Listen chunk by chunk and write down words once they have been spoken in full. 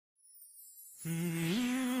Bismillah.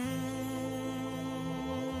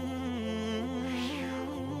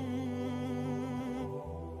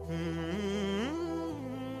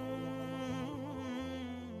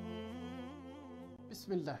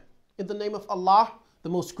 In the name of Allah, the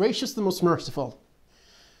most gracious, the most merciful.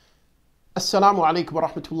 Assalamu alaikum wa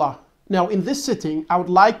rahmatullah. Now in this sitting, I would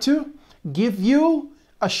like to give you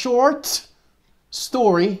a short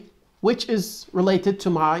story which is related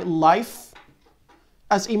to my life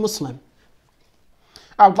as a Muslim.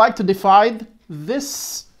 I would like to divide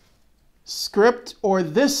this script or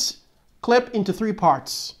this clip into three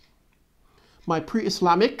parts. My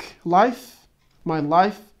pre-Islamic life, my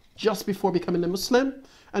life just before becoming a Muslim,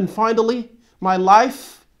 and finally my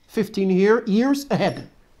life 15 years ahead.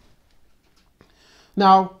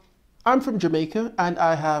 Now, I'm from Jamaica and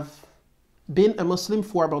I have been a Muslim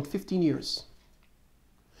for about 15 years.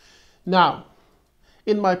 Now,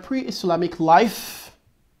 in my pre-Islamic life,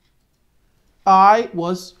 I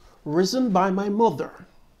was risen by my mother.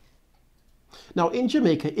 Now, in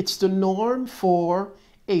Jamaica, it's the norm for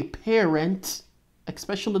a parent,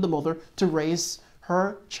 especially the mother, to raise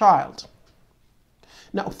her child.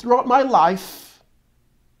 Now, throughout my life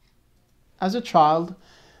as a child,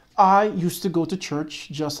 I used to go to church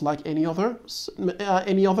just like any other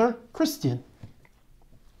Christian.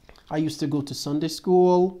 I used to go to Sunday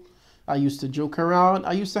school. I used to joke around.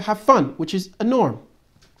 I used to have fun, which is a norm.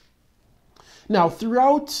 Now,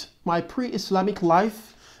 throughout my pre-Islamic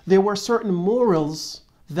life, there were certain morals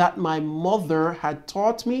that my mother had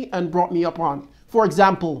taught me and brought me up on. For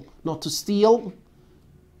example, not to steal,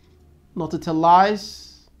 not to tell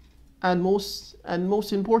lies, and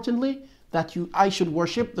most importantly, that I should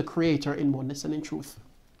worship the Creator in oneness and in truth.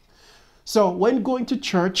 So when going to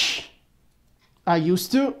church, I used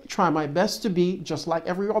to try my best to be just like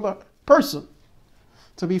every other person.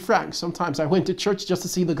 To be frank, sometimes I went to church just to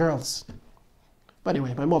see the girls. But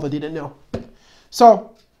anyway, my mother didn't know.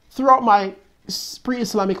 So throughout my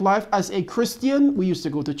pre-Islamic life as a Christian, we used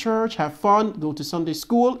to go to church, have fun, go to Sunday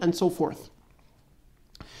school, and so forth.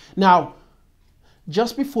 Now,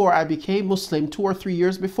 just before I became Muslim, 2 or 3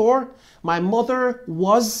 years before, my mother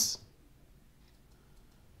was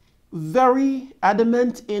very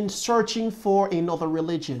adamant in searching for another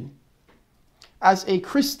religion. As a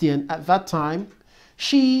Christian at that time,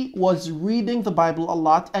 she was reading the Bible a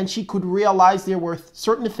lot and she could realize there were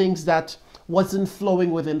certain things that wasn't flowing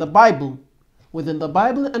within the Bible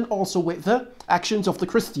and also with the actions of the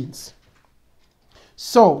Christians.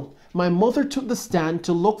 So my mother took the stand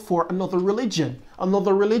to look for another religion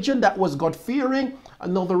that was God-fearing,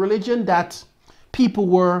 another religion that people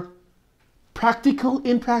were practical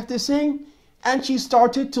in practicing, and she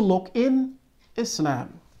started to look in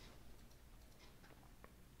Islam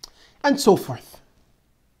and so forth.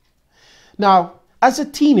 Now, as a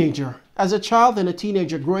child and a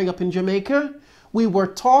teenager growing up in Jamaica, we were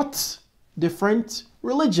taught different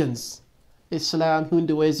religions: Islam,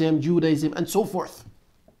 Hinduism, Judaism, and so forth.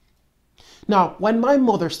 Now, when my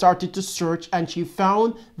mother started to search and she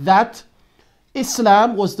found that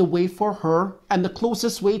Islam was the way for her and the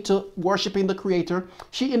closest way to worshiping the Creator,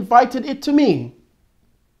 she invited it to me.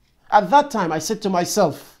 At that time, I said to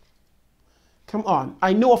myself, come on,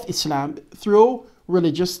 I know of Islam through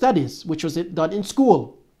religious studies, which was done in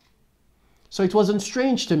school. So it wasn't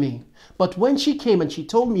strange to me. But when she came and she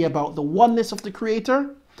told me about the oneness of the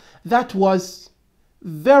Creator, that was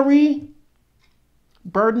very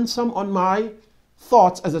burdensome on my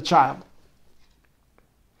thoughts as a child.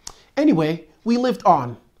 Anyway, we lived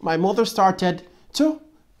on. My mother started to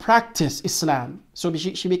practice Islam. So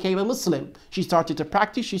she became a Muslim. She started to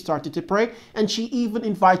practice, she started to pray, and she even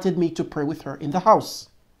invited me to pray with her in the house.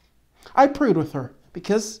 I prayed with her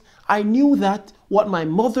because I knew that what my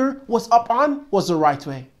mother was up on was the right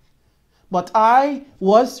way. But I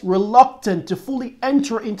was reluctant to fully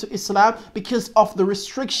enter into Islam because of the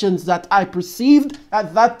restrictions that I perceived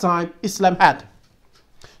at that time Islam had.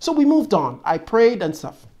 So we moved on. I prayed and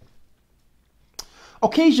stuff.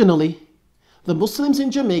 Occasionally, the Muslims in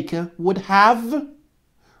Jamaica would have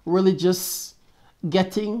religious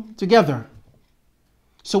getting together.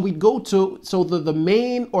 So we'd go to, the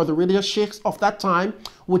main or the religious sheikhs of that time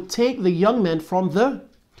would take the young men from the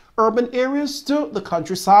urban areas to the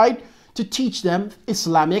countryside to teach them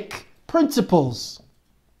Islamic principles.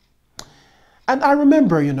 And I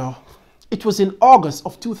remember, it was in August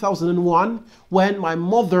of 2001 when my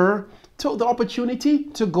mother took the opportunity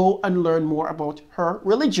to go and learn more about her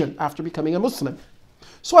religion after becoming a Muslim.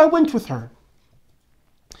 So I went with her.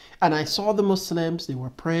 And I saw the Muslims, they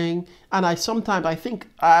were praying, and I think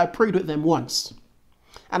I prayed with them once.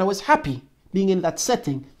 And I was happy being in that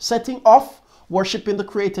setting of worshiping the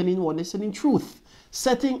Creator in oneness and in truth,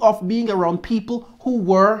 setting off being around people who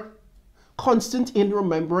were constant in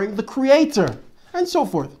remembering the Creator, and so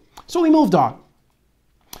forth. So we moved on.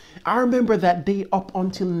 I remember that day up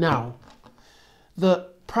until now. The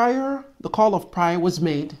call of prayer was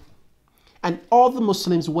made, and all the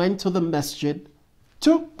Muslims went to the masjid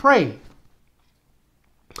to pray.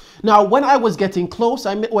 Now, when I was getting close,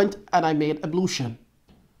 I went and I made ablution.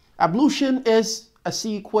 Ablution is a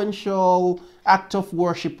sequential act of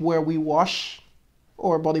worship where we wash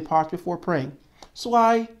our body parts before praying. So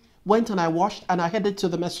I went and I washed and I headed to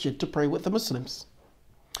the masjid to pray with the Muslims.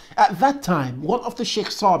 At that time, one of the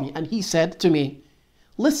sheikhs saw me and he said to me,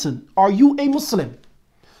 "Listen, are you a Muslim?"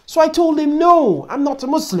 So I told him, "No, I'm not a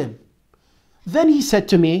Muslim." Then he said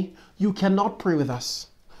to me, "You cannot pray with us."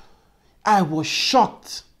 I was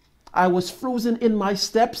shocked. I was frozen in my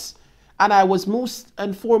steps, and I was most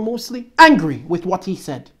and foremostly angry with what he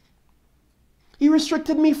said. He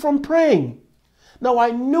restricted me from praying. Now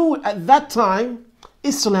I knew at that time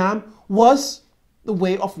Islam was the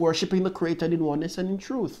way of worshiping the Creator in oneness and in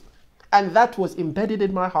truth. And that was embedded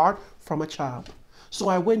in my heart from a child. So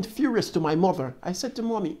I went furious to my mother. I said to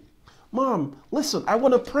Mommy, "Mom, listen, I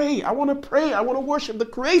want to pray. I want to pray. I want to worship the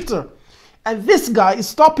Creator. And this guy is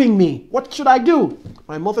stopping me. What should I do?"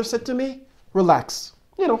 My mother said to me, "Relax,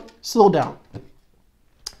 slow down."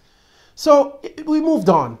 So we moved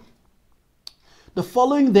on. The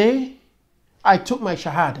following day, I took my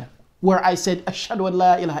shahada, where I said, "Ashhadu an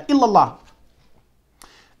la ilaha illallah."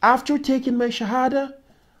 After taking my shahada,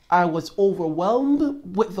 I was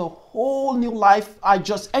overwhelmed with the whole new life I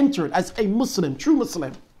just entered as a Muslim, true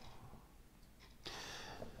Muslim.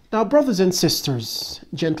 Now, brothers and sisters,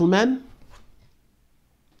 gentlemen,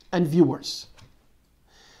 and viewers,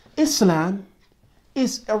 Islam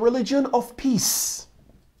is a religion of peace.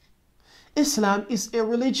 Islam is a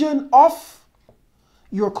religion of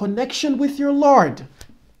your connection with your Lord.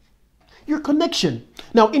 Your connection.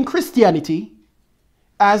 Now, in Christianity,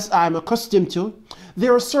 as I'm accustomed to,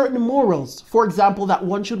 there are certain morals. For example, that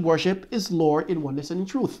one should worship his Lord in oneness and in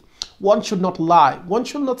truth. One should not lie. One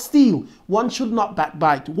should not steal. One should not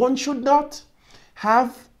backbite. One should not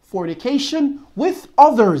have fornication with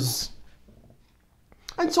others,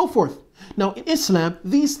 and so forth. Now, in Islam,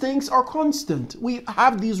 these things are constant. We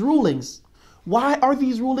have these rulings. Why are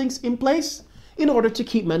these rulings in place? In order to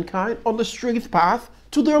keep mankind on the straight path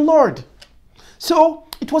to their Lord. So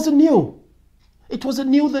it wasn't new. It wasn't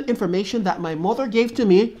new, the information that my mother gave to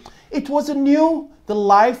me. It wasn't new, the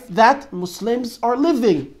life that Muslims are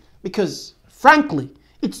living. Because, frankly,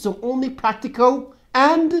 it's the only practical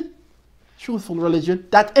and truthful religion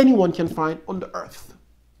that anyone can find on the earth.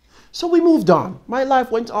 So we moved on. My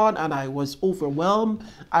life went on and I was overwhelmed.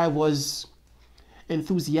 I was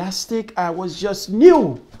enthusiastic. I was just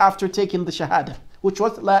new after taking the Shahada, which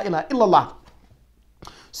was La ilaha illallah.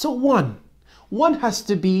 So one has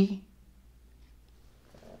to be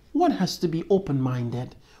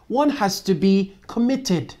open-minded. One has to be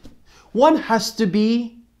committed. One has to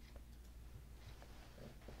be,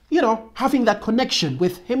 having that connection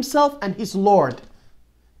with himself and his Lord,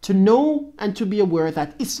 to know and to be aware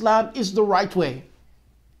that Islam is the right way.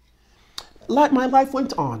 Like my life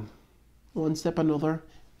went on, one step another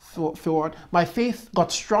forward. My faith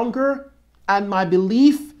got stronger and my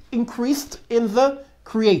belief increased in the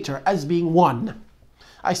Creator as being one.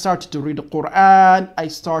 I started to read the Quran. I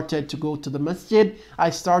started to go to the masjid. I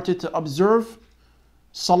started to observe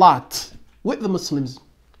Salat with the Muslims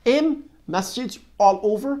in masjids all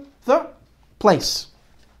over the place.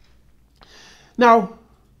 Now,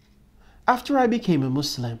 after I became a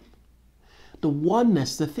Muslim, the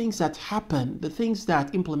oneness, the things that happened, the things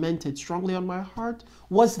that implemented strongly on my heart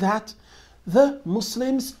was that the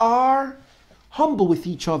Muslims are humble with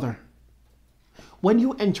each other. When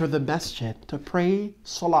you enter the masjid to pray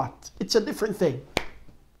Salat, it's a different thing.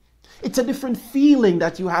 It's a different feeling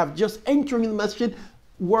that you have just entering the masjid,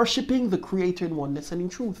 worshipping the Creator in oneness and in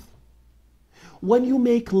truth. When you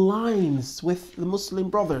make lines with the Muslim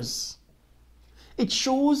brothers, it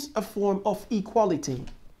shows a form of equality.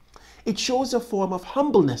 It shows a form of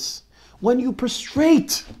humbleness. When you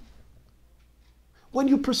prostrate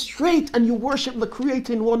and you worship the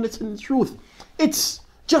Creator in oneness and in truth, it's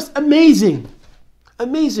just amazing.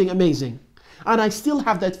 Amazing, amazing. And I still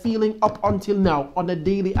have that feeling up until now on a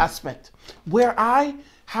daily aspect, where I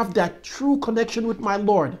have that true connection with my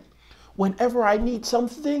Lord. Whenever I need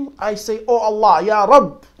something, I say, "Oh Allah, Ya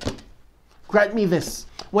Rabb, grant me this."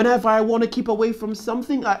 Whenever I want to keep away from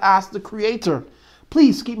something, I ask the Creator,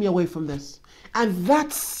 "Please keep me away from this." And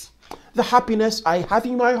that's the happiness I have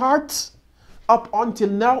in my heart up until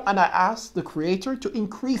now, and I ask the Creator to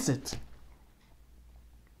increase it.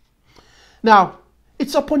 Now,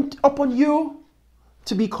 it's upon you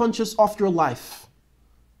to be conscious of your life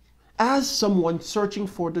as someone searching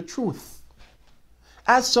for the truth,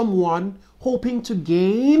 as someone hoping to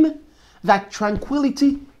gain that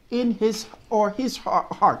tranquility in his or his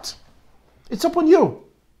heart. It's upon you.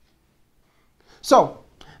 So,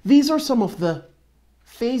 these are some of the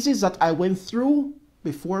phases that I went through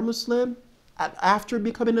before Muslim and after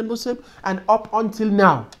becoming a Muslim and up until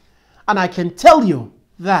now. And I can tell you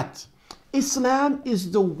that Islam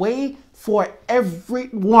is the way for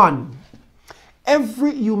everyone.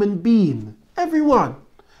 Every human being. Everyone.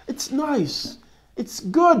 It's nice. It's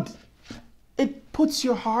good. It puts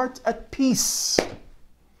your heart at peace.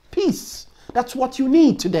 Peace. That's what you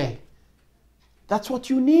need today. That's what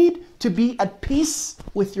you need, to be at peace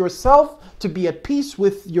with yourself, to be at peace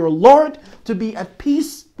with your Lord, to be at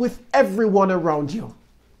peace with everyone around you.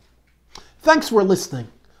 Thanks for listening.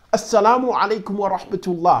 Assalamu alaikum wa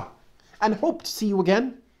rahmatullah. And hope to see you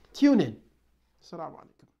again. Tune in. Assalamu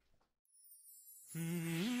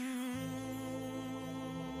alaikum.